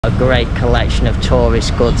A great collection of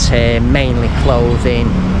tourist goods here, mainly clothing,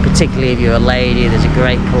 particularly if you're a lady. There's a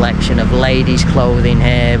great collection of ladies clothing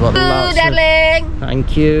here, but lots of,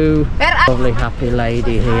 thank you, lovely happy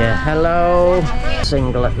lady here. Hello,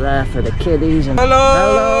 singlet there for the kiddies. And hello,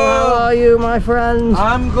 how are you, my friends?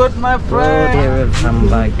 I'm good, my friend. Here of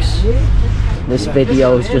handbags. This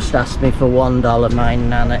video's just asked me for $1. My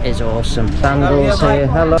nana is awesome. Sandals here,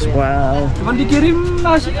 hello. Wow.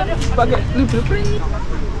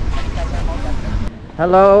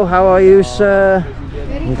 Hello, how are you, sir?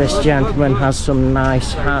 This gentleman has some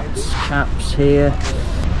nice hats, caps here.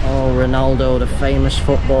 Oh, Ronaldo, the famous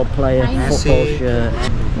football player, football shirt.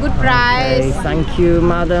 Good price. Okay, thank you,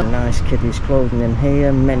 madam. Nice kiddies clothing in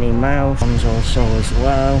here, Minnie Mouse ones also as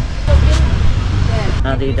well.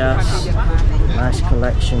 Adidas, nice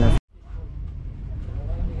collection of.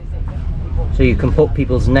 So you can put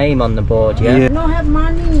people's name on the board, yeah? I don't have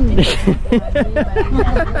money.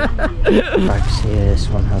 Bags here, this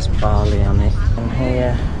one has Bali on it. And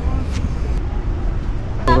here,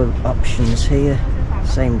 all the options here,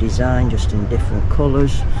 same design, just in different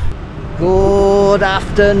colours. Good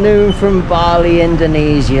afternoon from Bali,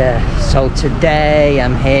 Indonesia. So today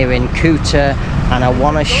I'm here in Kuta and I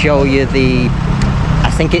want to show you I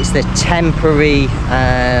think it's the temporary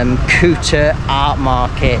Kuta art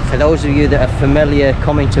market. For those of you that are familiar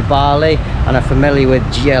coming to Bali and are familiar with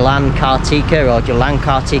JALAN Kartika or JALAN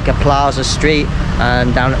Kartika Plaza Street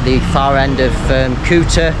down at the far end of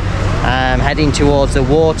Kuta, heading towards the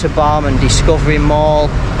Water Bomb and Discovery Mall,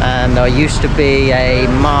 and there used to be a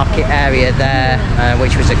market area there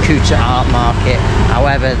which was a Kuta art market.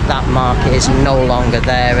 However, that market is no longer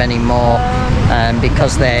there anymore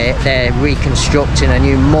because they're reconstructing a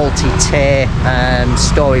new multi-tier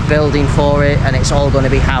story building for it, and it's all going to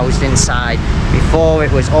be housed inside. Before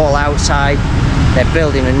it was all outside. They're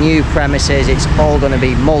building a new premises. It's all going to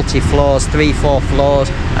be multi-floors, 3-4 floors,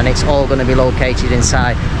 and it's all going to be located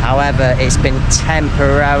inside. However, it's been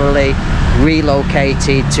temporarily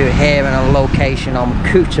relocated to here in a location on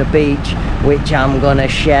Kuta Beach, which I'm going to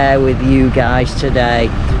share with you guys today.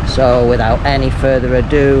 So without any further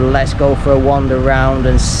ado, let's go for a wander around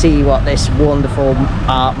and see what this wonderful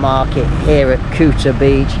art market here at Kuta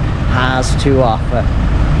Beach has to offer.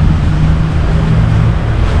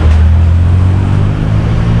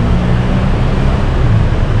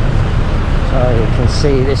 So you can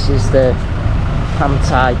see this is the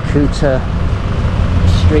Pantai Kuta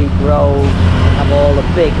Street Road. We have all the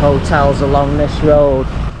big hotels along this road.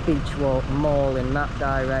 Beach Walk Mall in that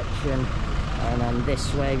direction. And then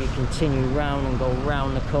this way we continue round and go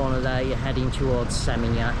round the corner there, you're heading towards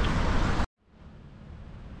Seminyak.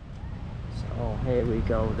 So here we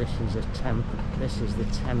go, this is the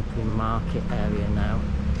temporary market area now.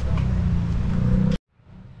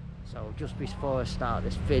 So just before I start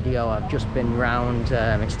this video, I've just been round,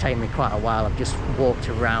 it's taken me quite a while. I've just walked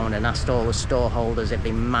around and asked all the store holders if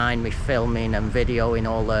they mind me filming and videoing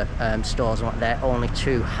all the stores. They're only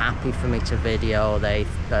too happy for me to video. They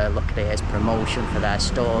look at it as promotion for their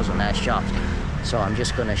stores and their shops. So I'm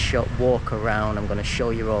just going to walk around. I'm going to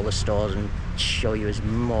show you all the stores and show you as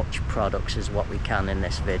much products as what we can in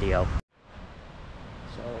this video.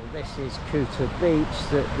 This is Kuta Beach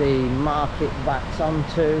that the market backs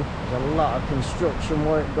onto. There's a lot of construction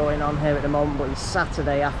work going on here at the moment, but it's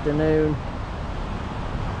Saturday afternoon.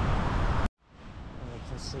 And you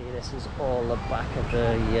can see this is all the back of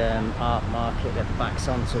the art market that backs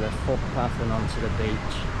onto the footpath and onto the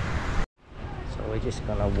beach. So we're just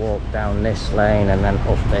going to walk down this lane and then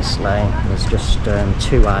up this lane. There's just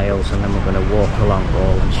 2 aisles, and then we're going to walk along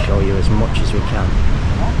all and show you as much as we can.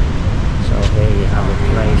 So here you have a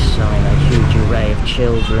place selling a huge array of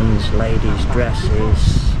children's, ladies'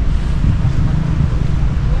 dresses,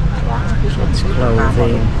 kids'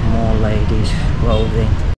 clothing, more ladies' clothing.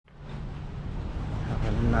 Have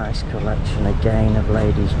a nice collection again of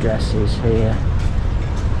ladies' dresses here.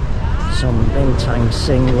 Some bintang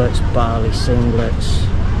singlets, Bali singlets,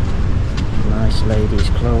 nice ladies'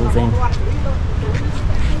 clothing.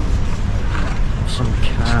 Some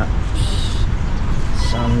caps,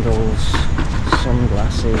 sandals,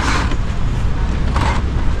 sunglasses,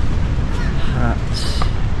 hats.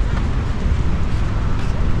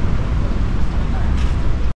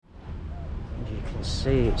 And you can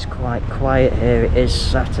see it's quite quiet here. It is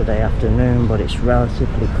Saturday afternoon, but it's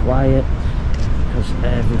relatively quiet because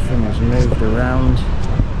everything has moved around.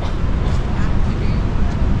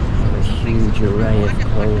 A huge array of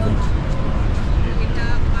clothing.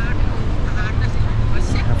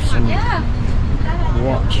 We have some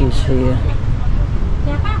watches here.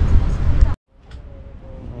 We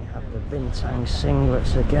have the Bintang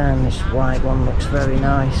singlets again. This white one looks very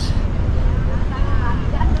nice.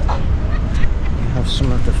 You have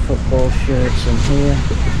some of the football shirts in here.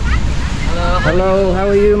 Hello. Hello, how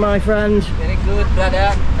are you, my friend? Very good,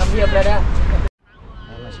 brother. Come here, brother.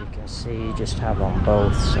 And as you can see, you just have on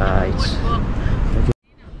both sides.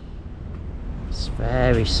 It's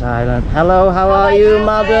very silent. Hello, how are you,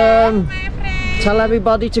 madam? Tell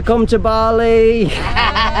everybody to come to Bali.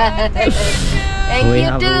 Thank We you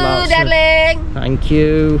have too, lots of- darling. Thank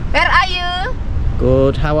you. Where are you?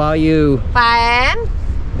 Good, how are you? Fine.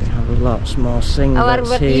 We have lots more How singlets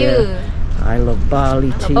about here. you? I love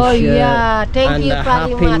Bali t-shirt. Oh yeah, thank and you the very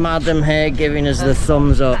happy much. madam here giving us the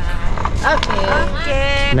thumbs up.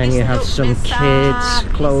 Okay. And then you have some kids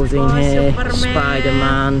clothing here.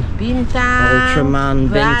 Spider-Man, Bintang. Ultraman,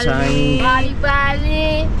 Bintang.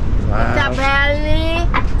 Bali. Wow. Bali.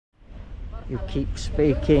 You keep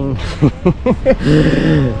speaking.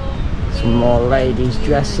 Some more ladies'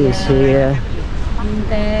 dresses here.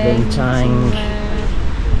 Bintang.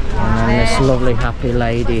 And then this lovely happy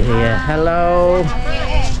lady here. Hello.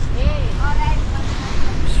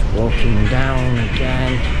 Just walking down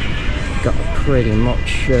again. Got a pretty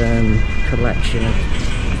much collection of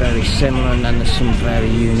very similar, and then there's some very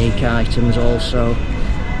unique items also.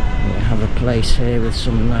 We have a place here with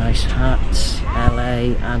some nice hats.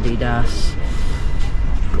 LA, Adidas.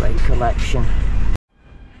 Great collection.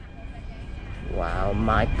 Wow,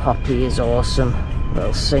 my Poppy is awesome.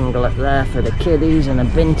 Little singlet there for the kiddies and a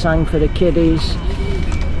Bintang for the kiddies.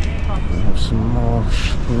 We have some more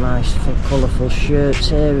nice colourful shirts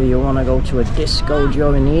here if you want to go to a disco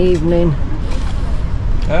during the evening.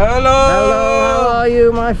 Hello. Hello, how are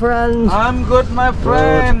you, my friend? I'm good, my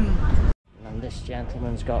friend. And this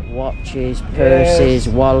gentleman's got watches, purses,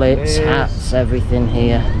 wallets, hats, everything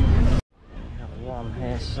here. We have one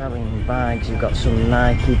here selling bags. You've got some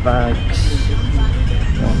Nike bags.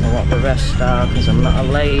 Don't know what the rest are because I'm not a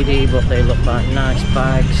lady, but they look like nice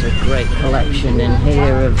bags. A great collection in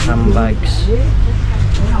here of handbags.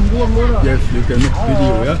 Yes, you can make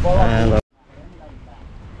video, yeah? Hello.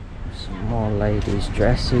 Some more ladies'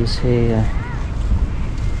 dresses here.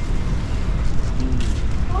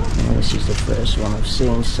 And this is the first one I've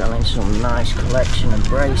seen selling some nice collection of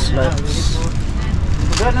bracelets.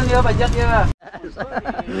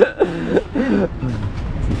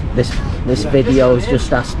 This video's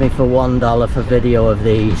just asked me for $1 for video of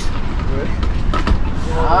these.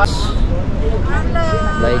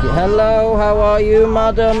 Lady, hello, how are you,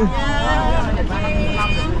 madam?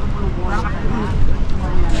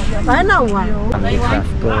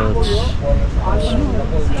 Handicraft goods,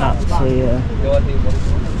 hats here,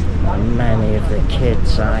 and many of the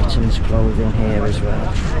kids' items, clothing here as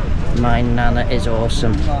well. My Nana is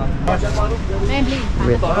awesome.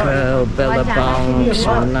 Rip Curl, Billabong,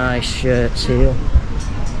 some nice shirts here.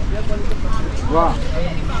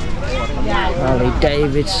 Harley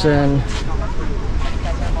Davidson,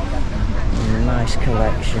 nice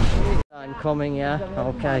collection. I'm coming, yeah?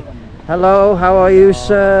 Okay. Hello, how are you,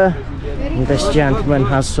 sir? And this gentleman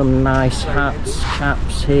has some nice hats,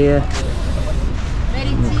 caps here.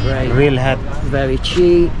 Great. Real hat. Very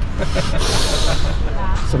cheap.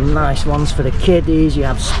 Some nice ones for the kiddies. You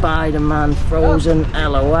have Spider-Man, Frozen,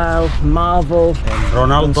 LOL, Marvel, And and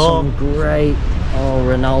Ronaldo. some great,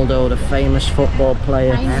 Ronaldo, the famous football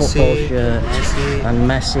player, football shirts, and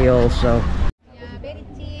Messi also.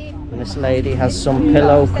 And this lady has some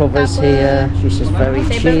pillow covers here. She says very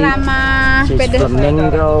cheap. This is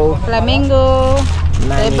flamingo.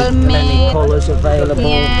 Many colours available.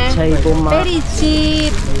 Yeah. Table mat. Very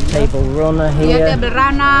cheap. Table runner Yeah, here. table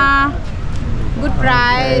runner. Good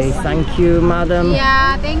price. Okay, thank you, madam.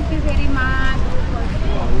 Yeah, thank you very much.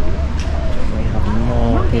 We have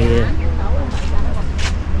more here.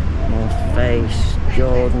 More Face,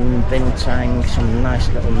 Jordan, Bintang, some nice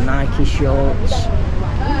little Nike shorts.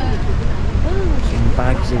 Some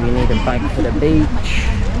bags if you need a bag for the beach.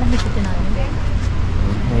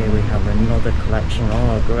 And here we have another collection,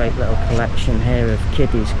 a great little collection here of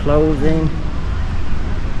kiddies clothing.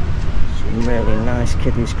 Some really nice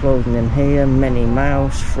kiddies clothing in here. Minnie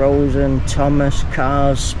Mouse, Frozen, Thomas,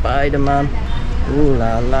 Cars, Spider-Man. Ooh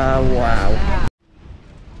la la, wow.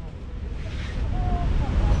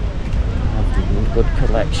 Good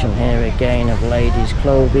collection here again of ladies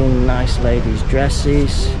clothing, nice ladies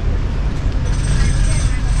dresses.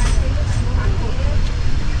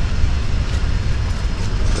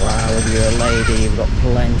 Wow, if you're a lady, you've got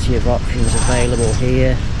plenty of options available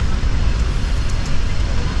here.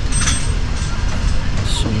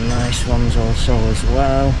 Some nice ones also as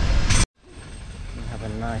well. We have a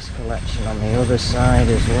nice collection on the other side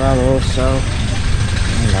as well also.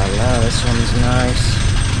 la la, this one's nice.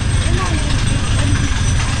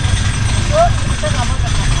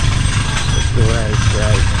 Great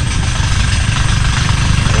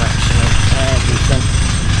collection of everything.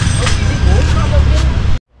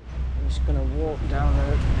 I'm just going to walk down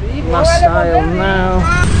my style now.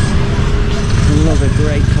 Another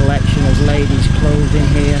great collection of ladies' clothing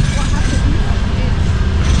here.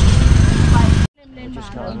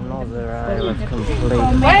 Just got another aisle of complete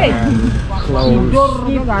clothes,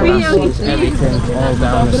 glasses, everything all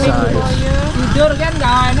down the sides.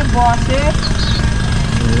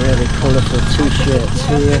 Some really colourful t-shirts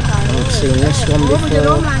here. I haven't seen this one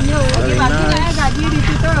before. Very nice.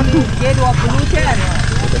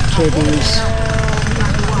 For the kiddies.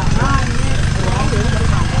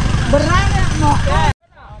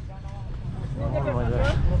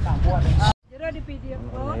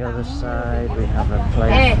 On the other side we have a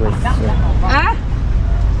place with some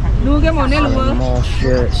more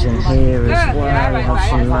shirts in here as well. We have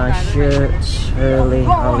some nice shirts, Hurley,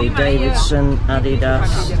 Harley Davidson,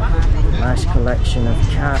 Adidas, nice collection of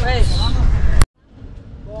caps.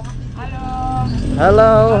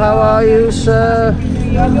 Hello, how are you, sir?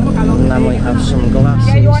 And then we have some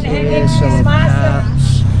glasses here, some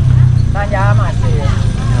caps. We have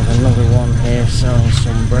another one here selling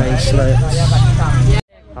some bracelets.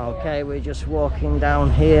 Okay, we're just walking down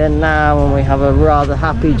here now and we have a rather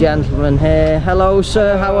happy gentleman here. Hello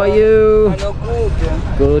sir, how are you? Hello,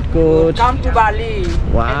 good. Good. Come to Bali.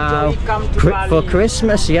 Wow. Come to Bali. For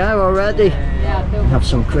Christmas, yeah, already. We have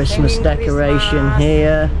some Christmas decoration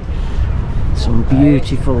here. Some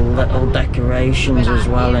beautiful little decorations as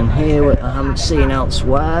well in here which I haven't seen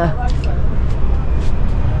elsewhere.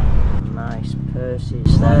 Nice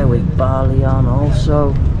purses there with Bali on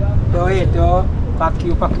also. I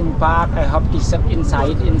hope this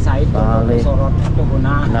inside. Bali. No,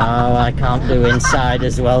 I can't do inside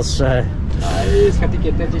as well, sir.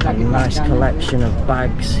 A nice collection of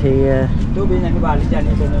bags here.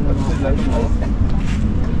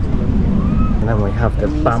 And then we have the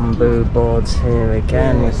bamboo boards here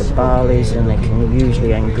again with the Balis, and they can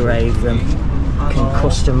usually engrave them. You can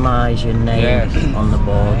customise your name on the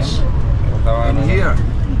boards.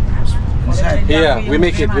 Here, we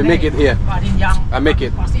make it here. I make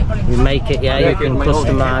it. You make it, yeah, you can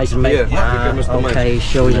customise and make it. Okay,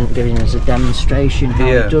 he's giving us a demonstration how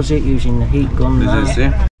he does it using the heat gun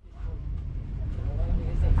there.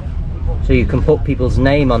 So you can put people's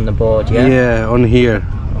name on the board, yeah? Yeah, on here.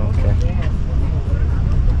 Okay.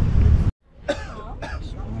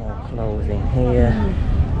 Some more clothing here.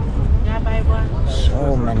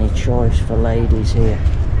 So many choice for ladies here.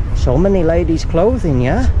 So many ladies' clothing,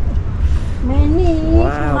 yeah? Many.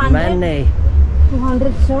 Wow, many.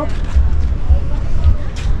 200 shop.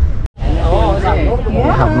 We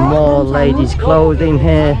have more ladies' clothing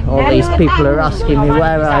here. All these people are asking me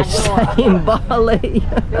where I stay in Bali.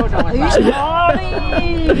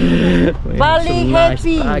 Bali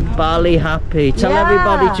happy. Bali happy. Tell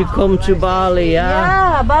everybody to come to Bali, yeah?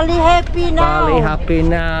 Yeah, Bali happy now. Bali happy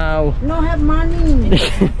now. No have money.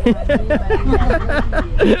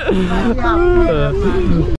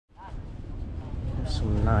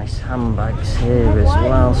 Some nice handbags here as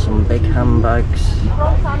well, some big handbags. We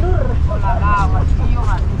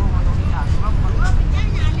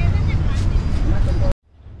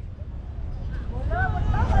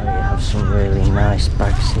have some really nice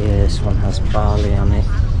bags here. This one has Bali on it.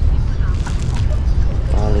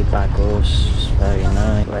 Bali bagos, very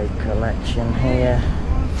nice. Great collection here.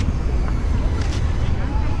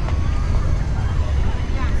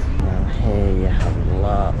 Here you have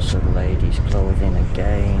lots of ladies' clothing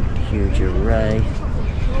again, huge array.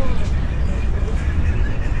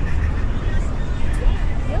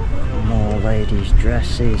 More ladies'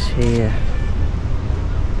 dresses here.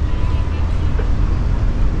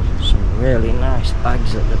 Some really nice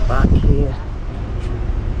bags at the back here.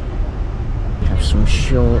 Have some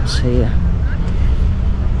shorts here.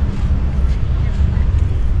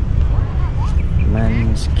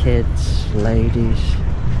 Men's, kids, ladies.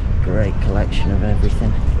 Great collection of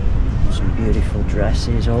everything. Some beautiful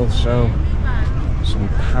dresses also. Some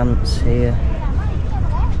pants here.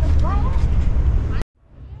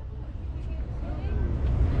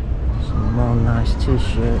 Some more nice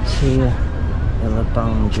t-shirts here.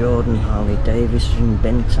 Billabong, Jordan, Harley Davidson,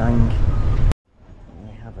 Bintang.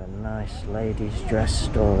 We have a nice ladies dress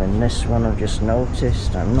store in this one. I've just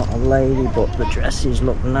noticed. I'm not a lady, but the dresses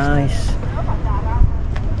look nice.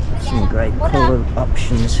 Some great colour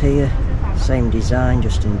options here, same design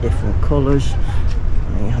just in different colours,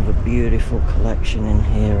 and you have a beautiful collection in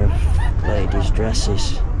here of ladies'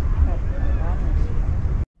 dresses.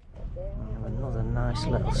 We have another Nice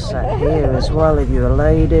little set here as well if you're a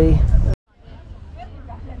lady.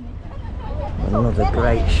 Another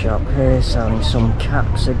great shop here selling some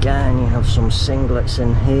caps again. You have some singlets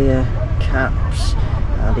in here, caps,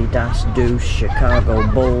 Adidas, Deuce, Chicago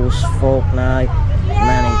Bulls, Fortnite,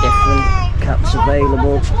 many different caps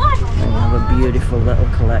available. And you have a beautiful little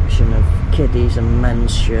collection of kiddies and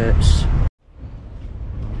men's shirts. You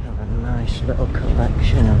have a nice little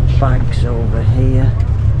collection of bags over here.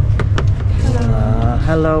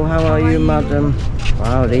 Hello, how are you, madam?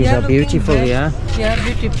 Wow, these are beautiful, yeah? Yeah,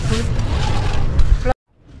 beautiful.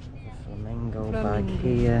 Flamingo bag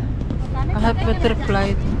here. I have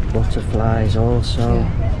butterfly. Butterflies also.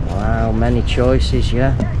 Wow, many choices,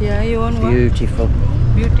 yeah? Yeah, you want one? Beautiful.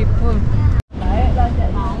 Beautiful.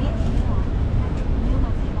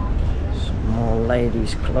 Some more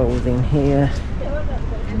ladies' clothing here.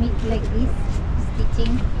 I make like this,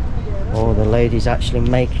 stitching. Oh, the lady's actually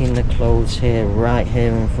making the clothes here, right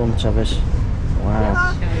here in front of us.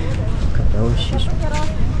 Wow. Look at those, she's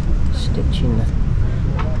stitching the...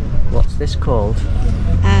 What's this called?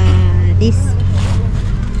 This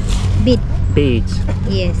bead. Beads.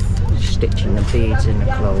 Yes. Stitching the beads in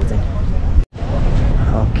the clothing.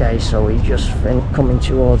 Okay, so we're just coming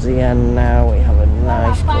towards the end now. We have a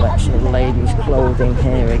nice collection of ladies' clothing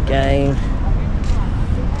here again.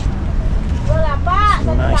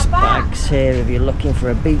 Some nice bags here if you're looking for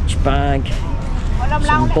a beach bag.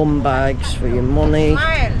 Some bum bags for your money.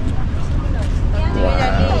 Wow.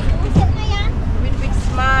 Big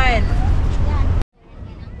smile.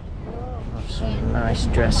 Some nice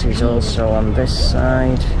dresses also on this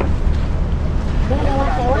side.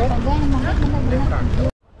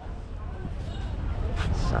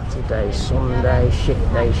 Saturday, Sunday, shit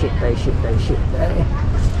day, shit day, shit day, shit day.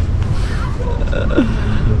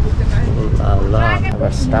 I've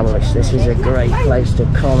established this is a great place to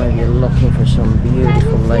come if you're looking for some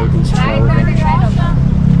beautiful ladies' clothing.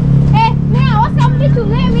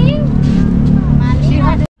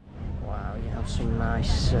 Wow, you have some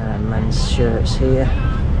nice men's shirts here.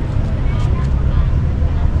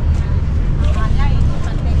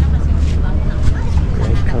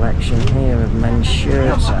 Great collection here of men's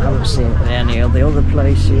shirts. I haven't seen it at any of the other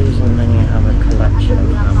places, and then you have a collection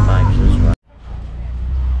of handbags as well.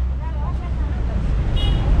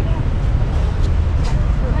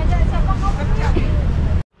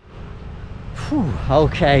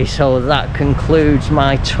 Okay, so that concludes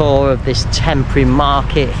my tour of this temporary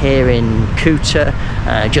market here in Kuta,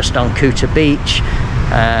 just on Kuta Beach.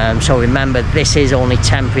 So remember, this is only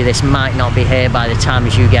temporary. This might not be here by the time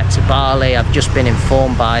as you get to Bali. I've just been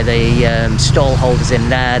informed by the stall holders in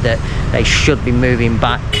there that they should be moving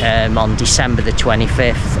back on December the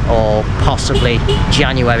 25th or possibly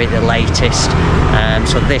January at the latest.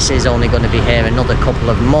 So this is only going to be here another couple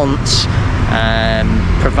of months.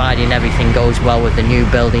 Providing everything goes well with the new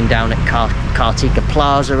building down at Kartika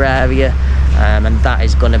Plaza area, and that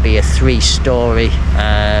is going to be a 3-story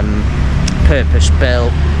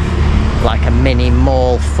purpose-built, like a mini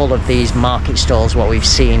mall full of these market stalls, what we've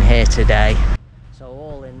seen here today. So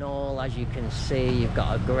all in all, as you can see, you've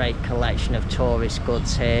got a great collection of tourist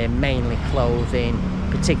goods here, mainly clothing.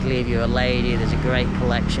 Particularly if you're a lady, there's a great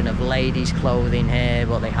collection of ladies' clothing here,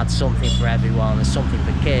 but they had something for everyone. There's something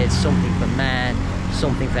for kids, something for men,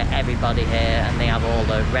 something for everybody here, and they have all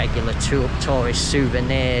the regular tourist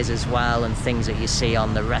souvenirs as well, and things that you see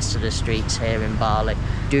on the rest of the streets here in Bali.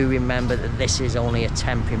 Do remember that this is only a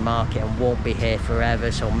temporary market and won't be here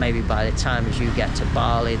forever, so maybe by the time as you get to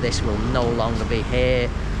Bali, this will no longer be here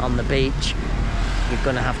on the beach. You're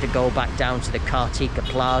going to have to go back down to the Kartika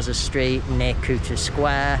Plaza street near Kuta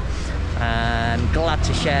Square. I'm glad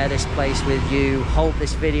to share this place with you. Hope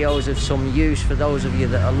this video is of some use for those of you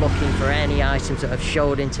that are looking for any items that I've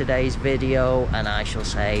showed in today's video, and I shall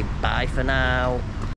say bye for now.